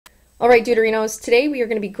All right, Deuterinos, today we are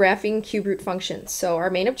going to be graphing cube root functions. So our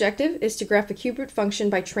main objective is to graph a cube root function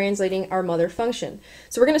by translating our mother function.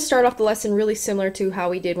 So we're going to start off the lesson really similar to how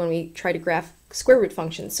we did when we try to graph square root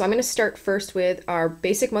functions. So I'm going to start first with our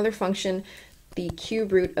basic mother function, the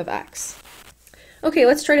cube root of x. Okay,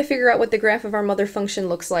 let's try to figure out what the graph of our mother function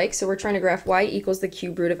looks like. So we're trying to graph y equals the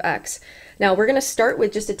cube root of x. Now we're going to start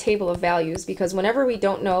with just a table of values because whenever we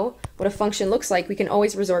don't know what a function looks like, we can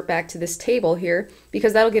always resort back to this table here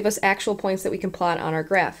because that'll give us actual points that we can plot on our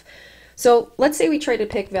graph. So let's say we try to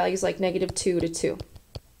pick values like -2 to 2.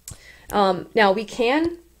 Now we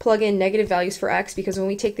can plug in negative values for x because when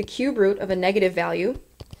we take the cube root of a negative value,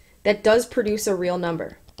 that does produce a real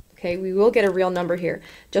number. Okay, we will get a real number here.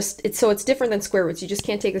 So it's different than square roots. You just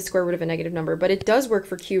can't take the square root of a negative number, but it does work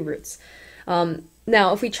for cube roots.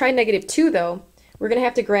 Now, if we try -2 though, we're going to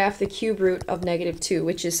have to graph the cube root of -2,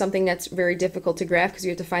 which is something that's very difficult to graph because we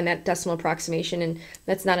have to find that decimal approximation, and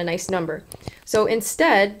that's not a nice number. So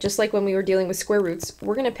instead, just like when we were dealing with square roots,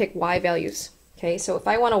 we're going to pick y values. Okay, so if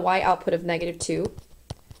I want a y output of -2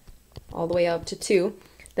 all the way up to 2,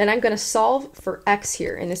 then I'm going to solve for x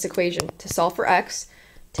here in this equation. To solve for x,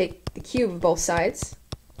 take the cube of both sides.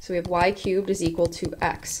 So we have y cubed is equal to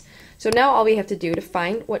x. So now all we have to do to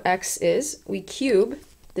find what x is, we cube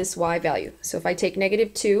this y value. So if I take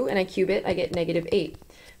 -2 and I cube it, I get -8.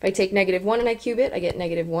 If I take -1 and I cube it, I get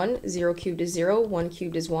 -1, 0 cubed is 0, 1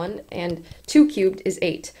 cubed is 1, and 2 cubed is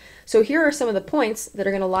 8. So here are some of the points that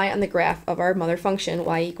are going to lie on the graph of our mother function,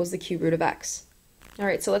 y equals the cube root of x. All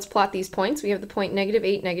right, so let's plot these points. We have the point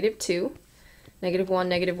 -8, -2, -1,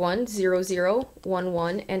 -1, 0, 0, 1,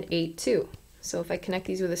 1, and 8, 2. So if I connect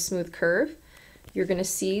these with a smooth curve, you're going to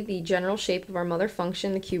see the general shape of our mother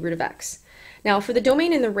function, the cube root of x. Now for the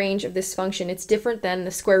domain and the range of this function, it's different than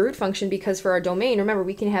the square root function because for our domain, remember,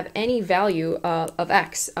 we can have any value of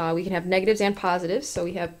x. We can have negatives and positives, so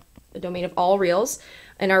we have a domain of all reals.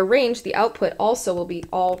 And our range, the output, also will be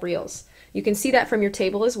all reals. You can see that from your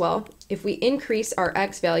table as well. If we increase our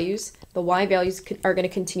x values, the y values are going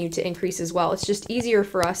to continue to increase as well. It's just easier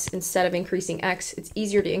for us, instead of increasing x, it's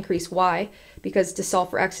easier to increase y, because to solve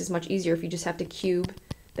for x is much easier. If you just have to cube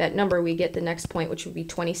that number, we get the next point, which would be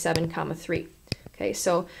 27,3. Okay,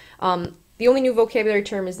 so the only new vocabulary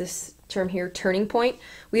term is this term here, turning point.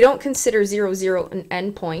 We don't consider 0, 0 an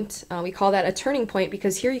end point. We call that a turning point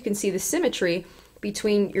because here you can see the symmetry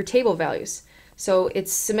between your table values. So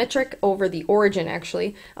it's symmetric over the origin,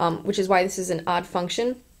 actually, which is why this is an odd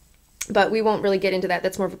function. But we won't really get into that.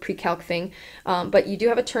 That's more of a pre-calc thing. But you do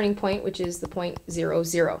have a turning point, which is the point 0,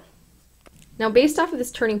 0. Now, based off of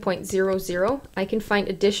this turning point 0, 0, I can find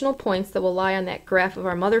additional points that will lie on that graph of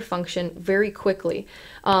our mother function very quickly.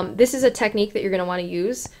 This is a technique that you're going to want to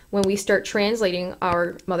use when we start translating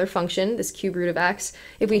our mother function, this cube root of x.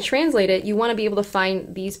 If we translate it, you want to be able to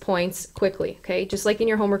find these points quickly. Okay, just like in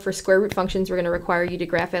your homework for square root functions, we're going to require you to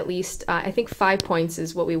graph at least, I think 5 points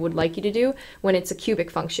is what we would like you to do when it's a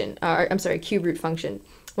cubic function. I'm sorry, cube root function.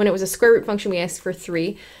 When it was a square root function, we asked for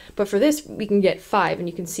 3, but for this, we can get 5, and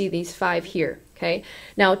you can see these 5 here, okay?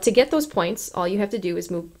 Now, to get those points, all you have to do is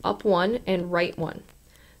move up 1 and right 1.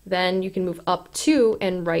 Then you can move up 2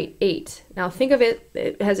 and right 8. Now, think of it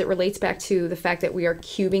as it relates back to the fact that we are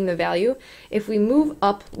cubing the value. If we move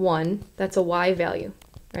up 1, that's a y value,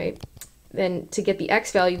 right? Then to get the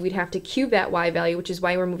x value, we'd have to cube that y value, which is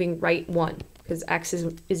why we're moving right 1, because x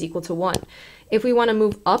is equal to 1. If we want to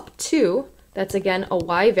move up 2, that's again a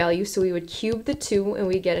y value, so we would cube the 2 and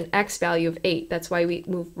we get an x value of 8. That's why we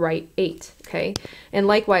move right 8, okay? And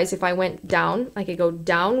likewise, if I went down, I could go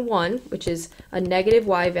down 1, which is a negative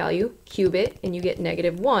y value, cube it, and you get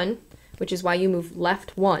 -1, which is why you move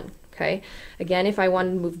left 1, okay? Again, if I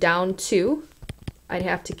wanted to move down 2, I'd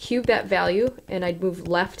have to cube that value, and I'd move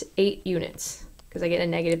left 8 units, because I get a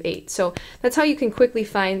 -8. So that's how you can quickly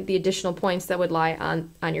find the additional points that would lie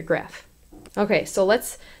on your graph. Okay, so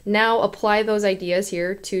let's now apply those ideas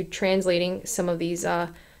here to translating some of these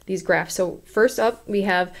graphs. So first up, we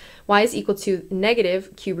have y is equal to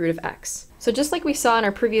negative cube root of x. So just like we saw in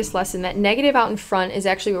our previous lesson, that negative out in front is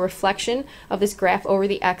actually a reflection of this graph over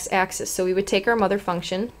the x-axis. So we would take our mother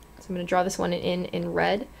function. So I'm going to draw this one in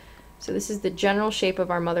red. So this is the general shape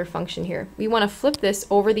of our mother function here. We want to flip this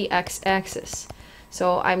over the x-axis.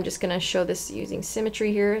 So I'm just going to show this using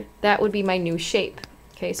symmetry here. That would be my new shape.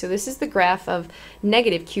 Okay, so this is the graph of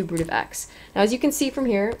negative cube root of x. Now, as you can see from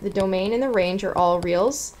here, the domain and the range are all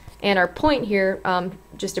reals, and our point here,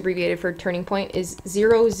 just abbreviated for turning point, is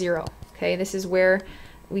 0, 0. Okay, this is where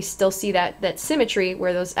we still see that symmetry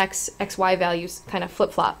where those x, y values kind of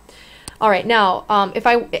flip-flop. All right, now, if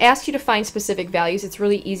I ask you to find specific values, it's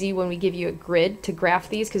really easy when we give you a grid to graph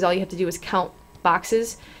these, because all you have to do is count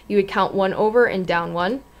boxes, you would count 1 over and down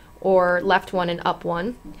 1, or left 1 and up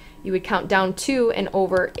 1. You would count down 2 and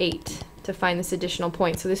over 8 to find this additional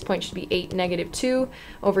point. So this point should be 8, negative 2.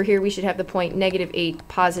 Over here we should have the point negative 8,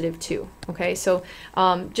 positive 2. Okay, so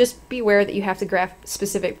just be aware that you have to graph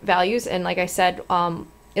specific values, and like I said,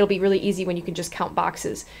 it'll be really easy when you can just count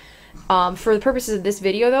boxes. For the purposes of this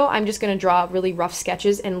video though, I'm just going to draw really rough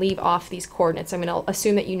sketches and leave off these coordinates. I'm going to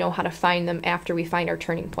assume that you know how to find them after we find our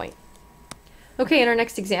turning point. Okay, in our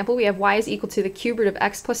next example, we have y is equal to the cube root of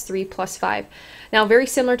x plus 3 plus 5. Now, very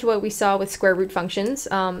similar to what we saw with square root functions,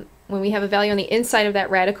 when we have a value on the inside of that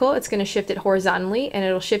radical, it's going to shift it horizontally, and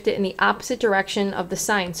it'll shift it in the opposite direction of the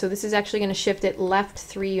sign. So this is actually going to shift it left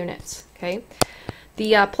 3 units. Okay.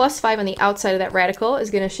 The plus 5 on the outside of that radical is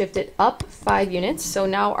going to shift it up 5 units. So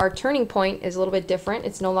now our turning point is a little bit different.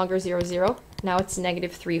 It's no longer 0, 0. Now it's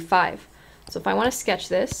negative 3, 5. So if I want to sketch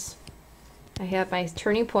this, I have my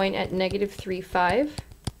turning point at negative 3, 5.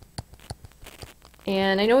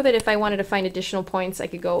 And I know that if I wanted to find additional points, I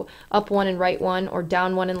could go up 1 and right 1, or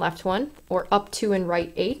down 1 and left 1, or up 2 and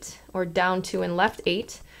right 8, or down 2 and left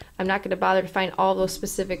 8. I'm not going to bother to find all those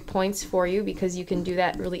specific points for you because you can do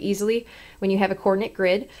that really easily when you have a coordinate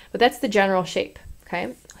grid, but that's the general shape.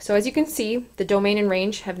 Okay, so as you can see, the domain and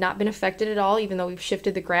range have not been affected at all, even though we've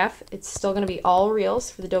shifted the graph. It's still going to be all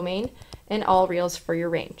reals for the domain and all reals for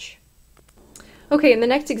your range. Okay, in the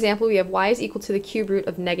next example, we have y is equal to the cube root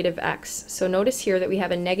of negative x. So notice here that we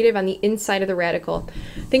have a negative on the inside of the radical.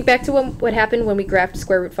 Think back to what happened when we graphed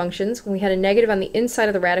square root functions. When we had a negative on the inside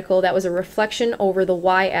of the radical, that was a reflection over the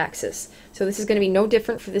y-axis. So this is going to be no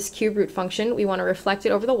different for this cube root function. We want to reflect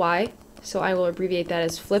it over the y, so I will abbreviate that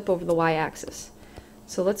as flip over the y-axis.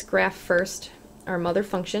 So let's graph first our mother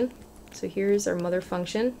function. So here's our mother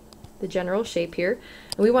function, the general shape here,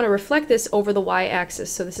 and we want to reflect this over the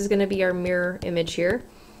y-axis. So this is going to be our mirror image here.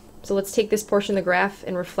 So let's take this portion of the graph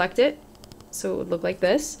and reflect it. So it would look like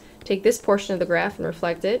this. Take this portion of the graph and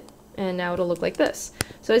reflect it, and now it'll look like this.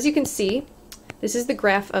 So as you can see, this is the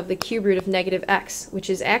graph of the cube root of negative x, which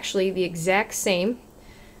is actually the exact same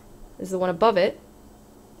as the one above it,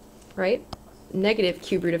 right? Negative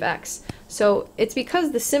cube root of x. So it's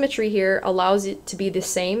because the symmetry here allows it to be the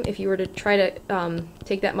same. If you were to try to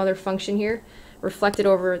take that mother function here, reflect it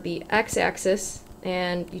over the x-axis,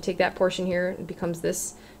 and you take that portion here, it becomes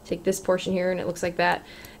this. Take this portion here, and it looks like that.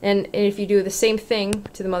 And if you do the same thing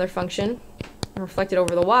to the mother function, and reflect it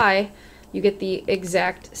over the y, you get the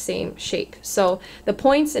exact same shape. So the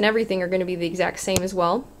points and everything are going to be the exact same as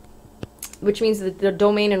well, which means that the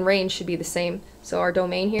domain and range should be the same. So our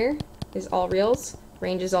domain here is all reals,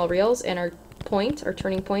 range is all reals, and our point, our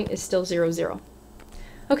turning point, is still 0, 0.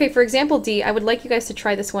 Okay, for example D, I would like you guys to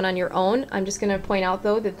try this one on your own. I'm just going to point out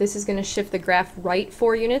though that this is going to shift the graph right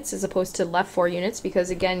 4 units as opposed to left 4 units, because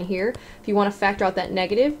again here, if you want to factor out that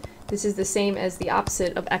negative, this is the same as the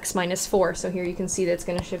opposite of x minus 4. So here you can see that it's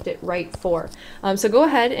going to shift it right 4. So go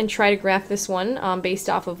ahead and try to graph this one based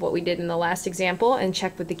off of what we did in the last example, and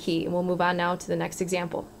check with the key. And we'll move on now to the next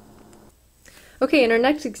example. Okay, in our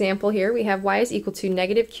next example here, we have y is equal to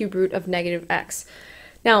negative cube root of negative x.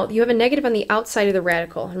 Now, you have a negative on the outside of the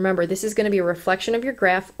radical. Remember, this is going to be a reflection of your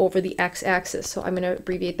graph over the x-axis, so I'm going to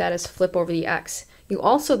abbreviate that as flip over the x. You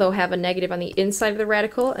also, though, have a negative on the inside of the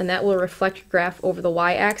radical, and that will reflect your graph over the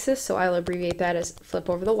y-axis, so I'll abbreviate that as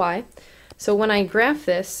flip over the y. So when I graph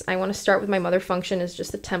this, I want to start with my mother function as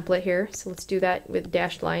just a template here, so let's do that with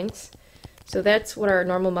dashed lines. So that's what our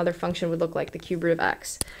normal mother function would look like, the cube root of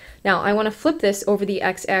x. Now I want to flip this over the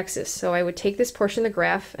x-axis, so I would take this portion of the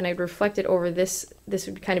graph and I'd reflect it over this. This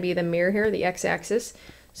would kind of be the mirror here, the x-axis.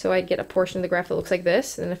 So I'd get a portion of the graph that looks like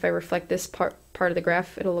this, and if I reflect this part of the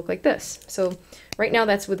graph, it'll look like this. So right now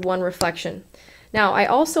that's with one reflection. Now I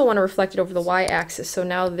also want to reflect it over the y-axis, so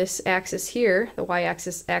now this axis here, the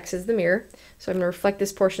y-axis acts as the mirror. So I'm going to reflect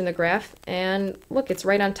this portion of the graph, and look, it's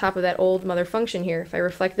right on top of that old mother function here. If I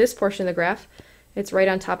reflect this portion of the graph, it's right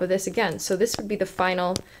on top of this again. So this would be the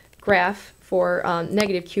final graph for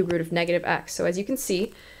negative cube root of negative x. So as you can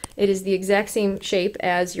see, it is the exact same shape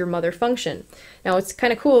as your mother function. Now it's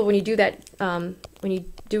kind of cool when you do that, when you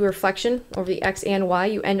do a reflection over the x and y,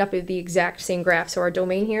 you end up with the exact same graph. So our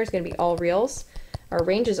domain here is going to be all reals, our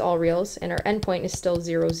range is all reals, and our endpoint is still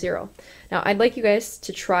 0, 0. Now I'd like you guys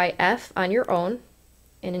to try f on your own,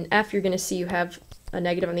 and in f you're going to see you have a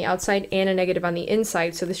negative on the outside and a negative on the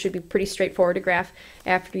inside, so this should be pretty straightforward to graph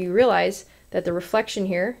after you realize that the reflection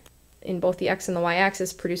here in both the x and the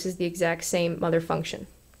y-axis produces the exact same mother function.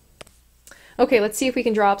 Okay, let's see if we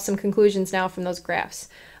can draw up some conclusions now from those graphs.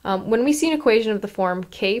 When we see an equation of the form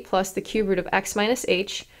k plus the cube root of x minus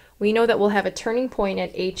h, we know that we'll have a turning point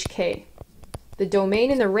at hk. the domain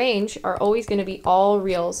and the range are always going to be all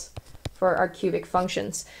reals for our cubic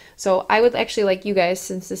functions. So I would actually like you guys,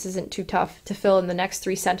 since this isn't too tough, to fill in the next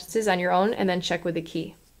 3 sentences on your own and then check with the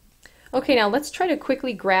key. Okay, now let's try to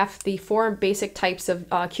quickly graph the 4 basic types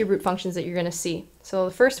of cube root functions that you're going to see. So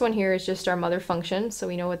the first one here is just our mother function, so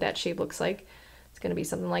we know what that shape looks like. It's going to be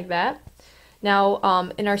something like that. Now,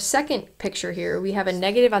 in our second picture here, we have a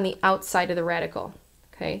negative on the outside of the radical.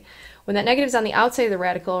 Okay, when that negative is on the outside of the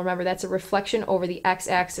radical, remember that's a reflection over the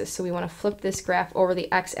x-axis, so we want to flip this graph over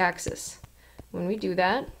the x-axis. When we do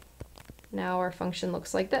that, now our function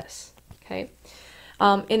looks like this. Okay.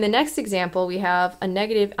 In the next example, we have a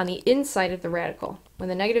negative on the inside of the radical. When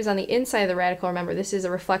the negative is on the inside of the radical, remember this is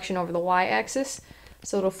a reflection over the y-axis,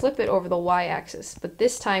 so it'll flip it over the y-axis. But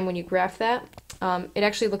this time when you graph that, it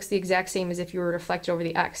actually looks the exact same as if you were reflected over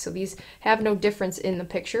the x. So these have no difference in the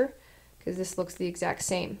picture because this looks the exact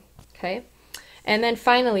same. Okay. And then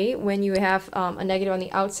finally, when you have a negative on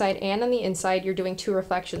the outside and on the inside, you're doing 2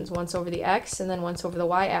 reflections, once over the x and then once over the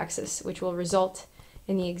y-axis, which will result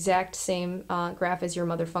in the exact same graph as your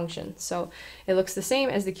mother function. So it looks the same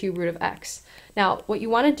as the cube root of x. Now, what you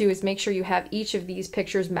want to do is make sure you have each of these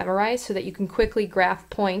pictures memorized so that you can quickly graph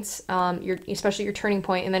points, especially your turning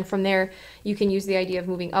point, and then from there you can use the idea of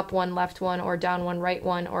moving up 1, left 1, or down 1, right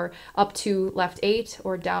 1, or up 2, left 8,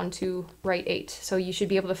 or down 2, right 8. So you should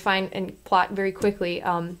be able to find and plot very quickly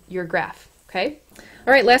your graph. Okay?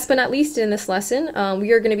 All right, last but not least in this lesson,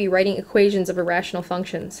 we are going to be writing equations of irrational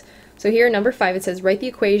functions. So here, number 5, it says, write the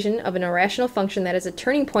equation of an irrational function that has a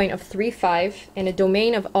turning point of 3, 5 and a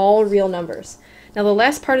domain of all real numbers. Now the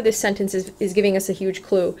last part of this sentence is giving us a huge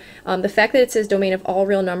clue. The fact that it says domain of all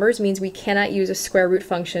real numbers means we cannot use a square root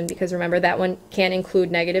function because remember that one can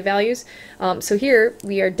include negative values. So here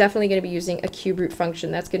we are definitely going to be using a cube root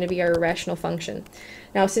function. That's going to be our irrational function.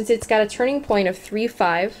 Now since it's got a turning point of 3,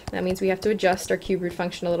 5, that means we have to adjust our cube root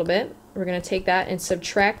function a little bit. We're going to take that and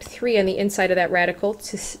subtract 3 on the inside of that radical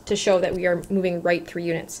to show that we are moving right 3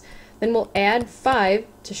 units. Then we'll add 5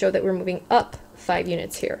 to show that we're moving up 5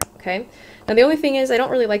 units here. Okay. Now the only thing is I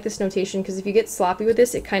don't really like this notation because if you get sloppy with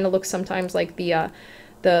this, it kind of looks sometimes like the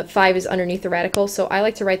 5 is underneath the radical. So I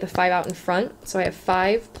like to write the 5 out in front. So I have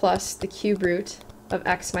 5 plus the cube root of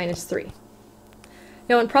x minus 3.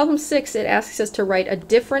 Now in problem 6, it asks us to write a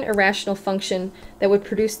different irrational function that would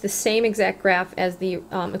produce the same exact graph as the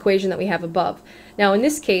equation that we have above. Now in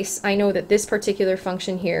this case, I know that this particular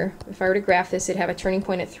function here, if I were to graph this, it'd have a turning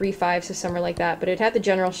point at 3, 5, so somewhere like that, but it had the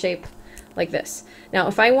general shape like this. Now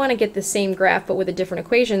if I want to get the same graph but with a different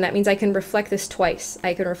equation, that means I can reflect this twice.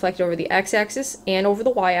 I can reflect it over the x-axis and over the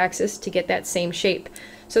y-axis to get that same shape.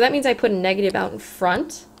 So that means I put a negative out in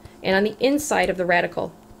front and on the inside of the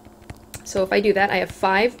radical. So if I do that, I have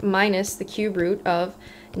 5 minus the cube root of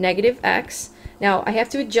negative x. Now I have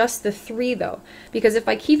to adjust the 3 though, because if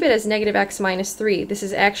I keep it as negative x minus 3, this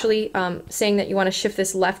is actually saying that you want to shift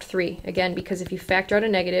this left 3. Again, because if you factor out a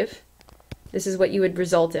negative, this is what you would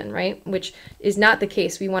result in, right? Which is not the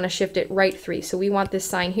case. We want to shift it right 3. So we want this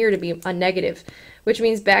sign here to be a negative, which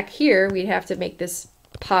means back here we'd have to make this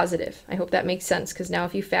positive. I hope that makes sense because now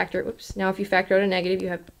if you factor, now if you factor out a negative, you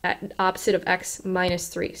have opposite of x minus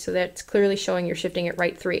 3. So that's clearly showing you're shifting it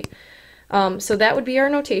right 3. So that would be our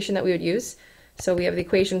notation that we would use. So we have the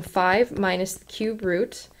equation 5 minus the cube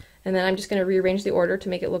root, and then I'm just going to rearrange the order to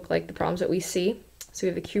make it look like the problems that we see. So we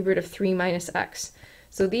have the cube root of 3 minus x.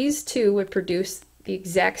 So these two would produce the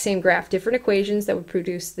exact same graph, different equations that would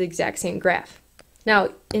produce the exact same graph. Now,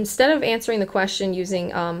 instead of answering the question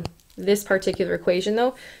using this particular equation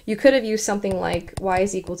though, you could have used something like y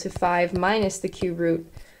is equal to 5 minus the cube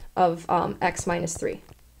root of x minus 3.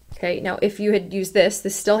 Okay, now if you had used this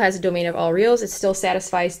still has a domain of all reals, it still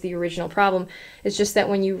satisfies the original problem. It's just that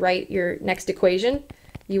when you write your next equation,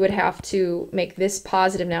 you would have to make this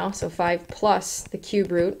positive now, so 5 plus the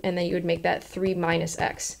cube root, and then you would make that 3 minus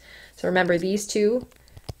x. So remember, these two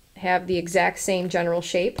have the exact same general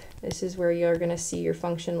shape. This is where you're going to see your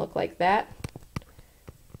function look like that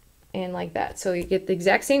and like that. So you get the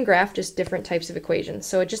exact same graph, just different types of equations.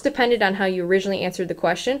 So it just depended on how you originally answered the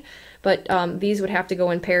question, but these would have to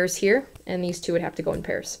go in pairs here, and these two would have to go in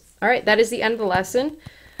pairs. All right, that is the end of the lesson.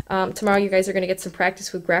 Tomorrow you guys are going to get some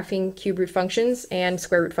practice with graphing cube root functions and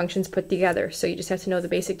square root functions put together. So you just have to know the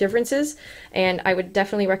basic differences, and I would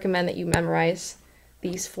definitely recommend that you memorize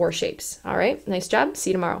these 4 shapes. All right, nice job.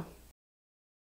 See you tomorrow.